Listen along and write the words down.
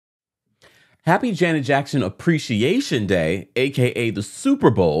Happy Janet Jackson Appreciation Day, aka the Super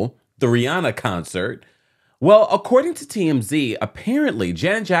Bowl, the Rihanna concert. Well, according to TMZ, apparently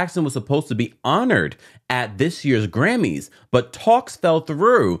Janet Jackson was supposed to be honored at this year's Grammys, but talks fell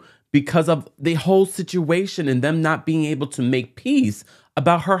through because of the whole situation and them not being able to make peace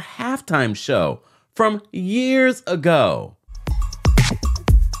about her halftime show from years ago.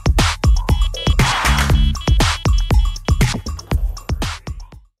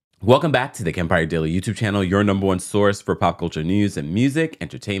 Welcome back to the Kempire Daily YouTube channel, your #1 source for pop culture news and music,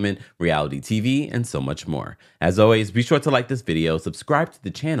 entertainment, reality TV, and so much more. As always, be sure to like this video, subscribe to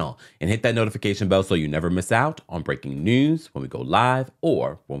the channel, and hit that notification bell so you never miss out on breaking news when we go live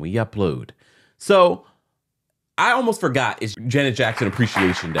or when we upload. So, I almost forgot it's Janet Jackson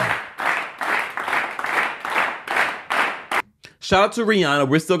Appreciation Day. Shout out to Rihanna.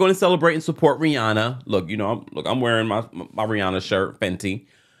 We're still going to celebrate and support Rihanna. Look, I'm wearing my Rihanna shirt, Fenty.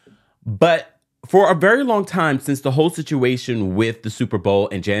 But for a very long time, since the whole situation with the Super Bowl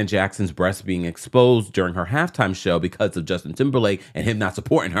and Janet Jackson's breasts being exposed during her halftime show because of Justin Timberlake and him not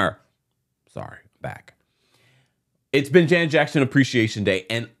supporting her. Sorry, back. It's been Janet Jackson Appreciation Day.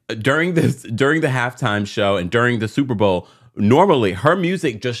 And during the halftime show and during the Super Bowl, normally her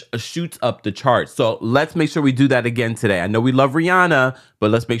music just shoots up the charts. So let's make sure we do that again today. I know we love Rihanna,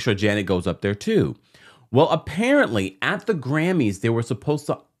 but let's make sure Janet goes up there too. Well, apparently at the Grammys, they were supposed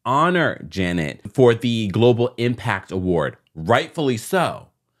to honor Janet for the Global Impact Award, rightfully so.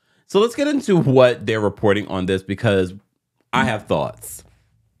 So let's get into what they're reporting on this because I have thoughts.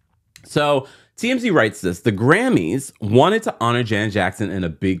 So TMZ writes this: the Grammys wanted to honor Janet Jackson in a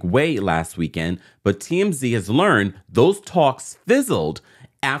big way last weekend, but TMZ has learned those talks fizzled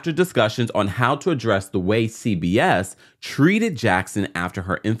after discussions on how to address the way CBS treated Jackson after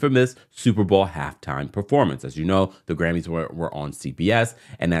her infamous Super Bowl halftime performance. As you know, the Grammys were on CBS,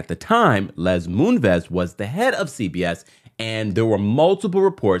 and at the time, Les Moonves was the head of CBS, and there were multiple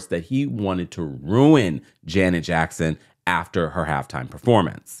reports that he wanted to ruin Janet Jackson after her halftime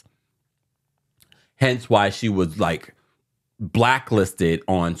performance. Hence why she was blacklisted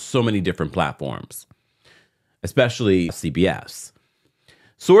on so many different platforms, especially CBS.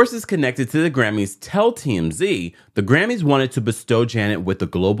 Sources connected to the Grammys tell TMZ the Grammys wanted to bestow Janet with the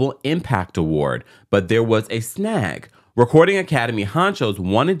Global Impact Award, but there was a snag. Recording Academy honchos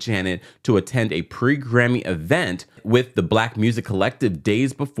wanted Janet to attend a pre-Grammy event with the Black Music Collective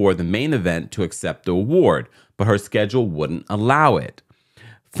days before the main event to accept the award, but her schedule wouldn't allow it.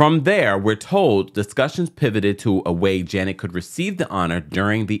 From there, we're told discussions pivoted to a way Janet could receive the honor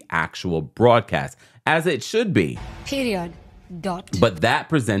during the actual broadcast, as it should be. Period. But that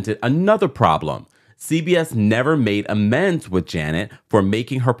presented another problem. CBS never made amends with Janet for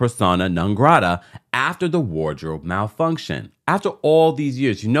making her persona non grata after the wardrobe malfunction. After all these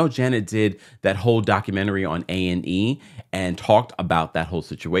years, Janet did that whole documentary on A&E and talked about that whole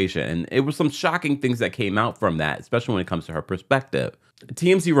situation. And it was some shocking things that came out from that, especially when it comes to her perspective.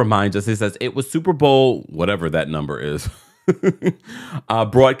 TMZ reminds us, it says it was Super Bowl, whatever that number is,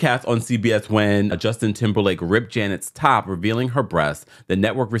 broadcast on CBS when Justin Timberlake ripped Janet's top, revealing her breasts. The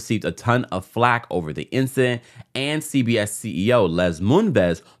network received a ton of flack over the incident, and CBS CEO Les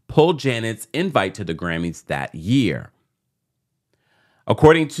Moonves pulled Janet's invite to the Grammys that year.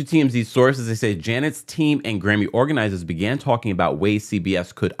 According to TMZ sources, they say Janet's team and Grammy organizers began talking about ways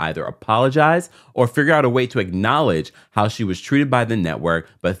CBS could either apologize or figure out a way to acknowledge how she was treated by the network,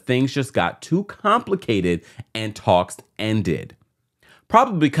 but things just got too complicated and talks ended.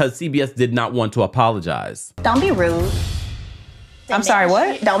 Probably because CBS did not want to apologize. Don't be rude. I'm sorry,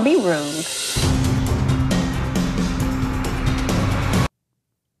 what? Don't be rude.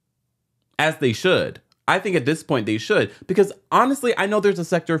 As they should. I think at this point they should, because honestly, I know there's a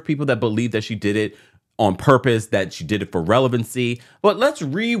sector of people that believe that she did it on purpose, that she did it for relevancy. But let's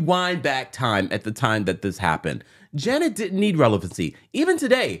rewind back time at the time that this happened. Janet didn't need relevancy. Even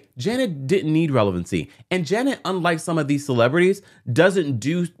today, Janet didn't need relevancy. And Janet, unlike some of these celebrities, doesn't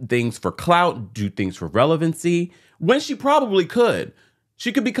do things for clout, do things for relevancy, when she probably could.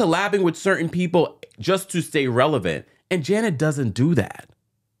 She could be collabing with certain people just to stay relevant. And Janet doesn't do that.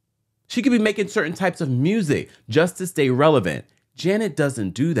 She could be making certain types of music just to stay relevant. Janet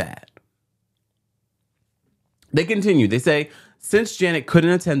doesn't do that. They continue. They say, since Janet couldn't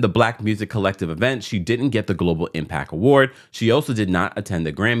attend the Black Music Collective event, she didn't get the Global Impact Award. She also did not attend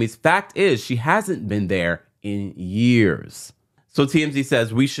the Grammys. Fact is, she hasn't been there in years. So TMZ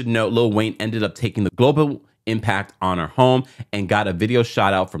says, we should note Lil Wayne ended up taking the Global Impact honor home and got a video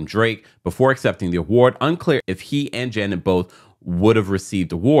shout out from Drake before accepting the award. Unclear if he and Janet both would have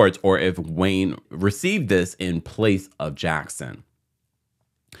received awards or if Wayne received this in place of Jackson.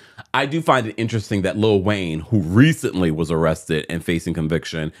 I do find it interesting that Lil Wayne, who recently was arrested and facing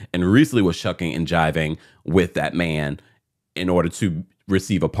conviction and recently was shucking and jiving with that man in order to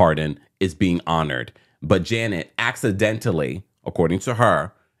receive a pardon, is being honored. But Janet accidentally, according to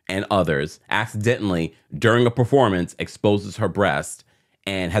her and others, accidentally during a performance exposes her breast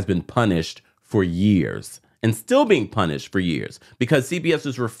and has been punished for years and still being punished for years because CBS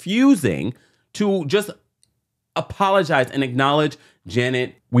is refusing to just apologize and acknowledge,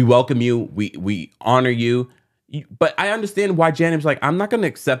 Janet, we welcome you, we honor you. But I understand why Janet was like, I'm not going to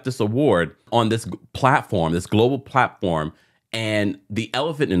accept this award on this platform, this global platform, and the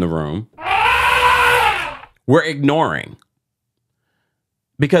elephant in the room we're ignoring.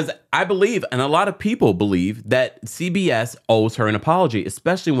 Because I believe, and a lot of people believe, that CBS owes her an apology,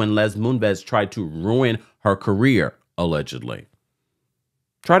 especially when Les Moonves tried to ruin her career, allegedly.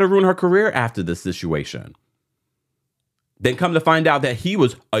 Try to ruin her career after this situation. Then come to find out that he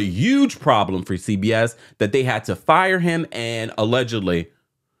was a huge problem for CBS, that they had to fire him and allegedly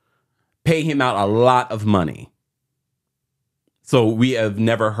pay him out a lot of money. So we have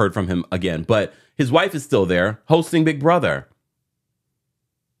never heard from him again. But his wife is still there, hosting Big Brother.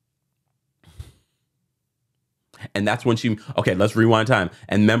 And that's when she, okay, let's rewind time.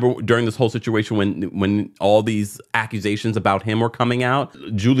 And remember during this whole situation when all these accusations about him were coming out,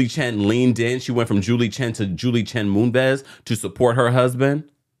 Julie Chen leaned in. She went from Julie Chen to Julie Chen Moonves to support her husband.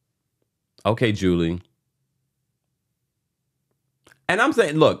 Okay, Julie. And I'm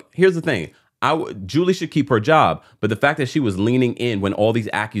saying, look, here's the thing. Julie should keep her job. But the fact that she was leaning in when all these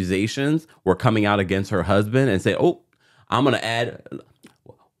accusations were coming out against her husband and say, oh, I'm going to add...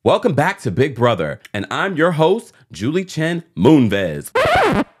 Welcome back to Big Brother, and I'm your host, Julie Chen Moonves.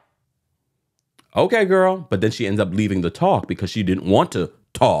 Okay, girl. But then she ends up leaving the talk because she didn't want to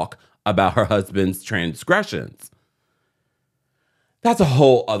talk about her husband's transgressions. That's a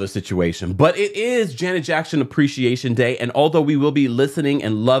whole other situation. But it is Janet Jackson Appreciation Day, and although we will be listening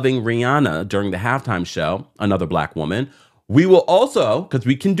and loving Rihanna during the halftime show, another Black woman, we will also, because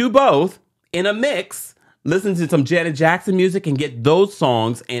we can do both, in a mix, listen to some Janet Jackson music and get those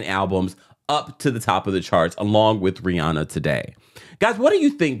songs and albums up to the top of the charts along with Rihanna today. Guys, what do you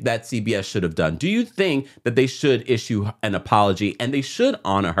think that CBS should have done? Do you think that they should issue an apology and they should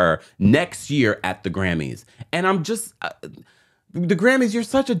honor her next year at the Grammys? And I'm just, the Grammys, you're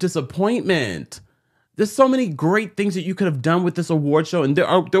such a disappointment. There's so many great things that you could have done with this award show. And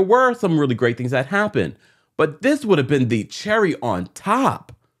there were some really great things that happened. But this would have been the cherry on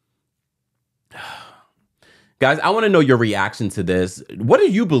top. Guys, I want to know your reaction to this. What do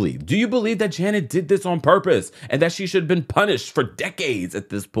you believe? Do you believe that Janet did this on purpose and that she should have been punished for decades at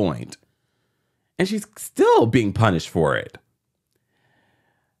this point? And she's still being punished for it.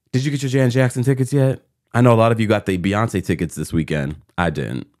 Did you get your Janet Jackson tickets yet? I know a lot of you got the Beyonce tickets this weekend. I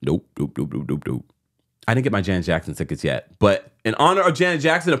didn't. Nope. I didn't get my Janet Jackson tickets yet. But in honor of Janet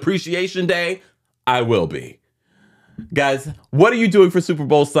Jackson Appreciation Day, I will be. Guys, what are you doing for Super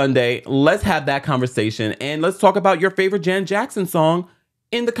Bowl Sunday? Let's have that conversation and let's talk about your favorite Janet Jackson song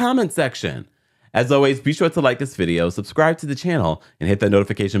in the comment section. As always, be sure to like this video, subscribe to the channel, and hit that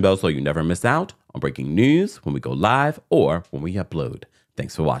notification bell so you never miss out on breaking news when we go live or when we upload.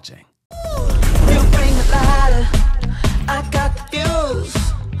 Thanks for watching. You bring the lighter, I got the fuse.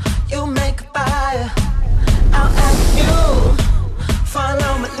 You make a fire, I'll ask you,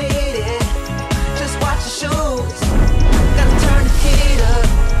 follow my lead.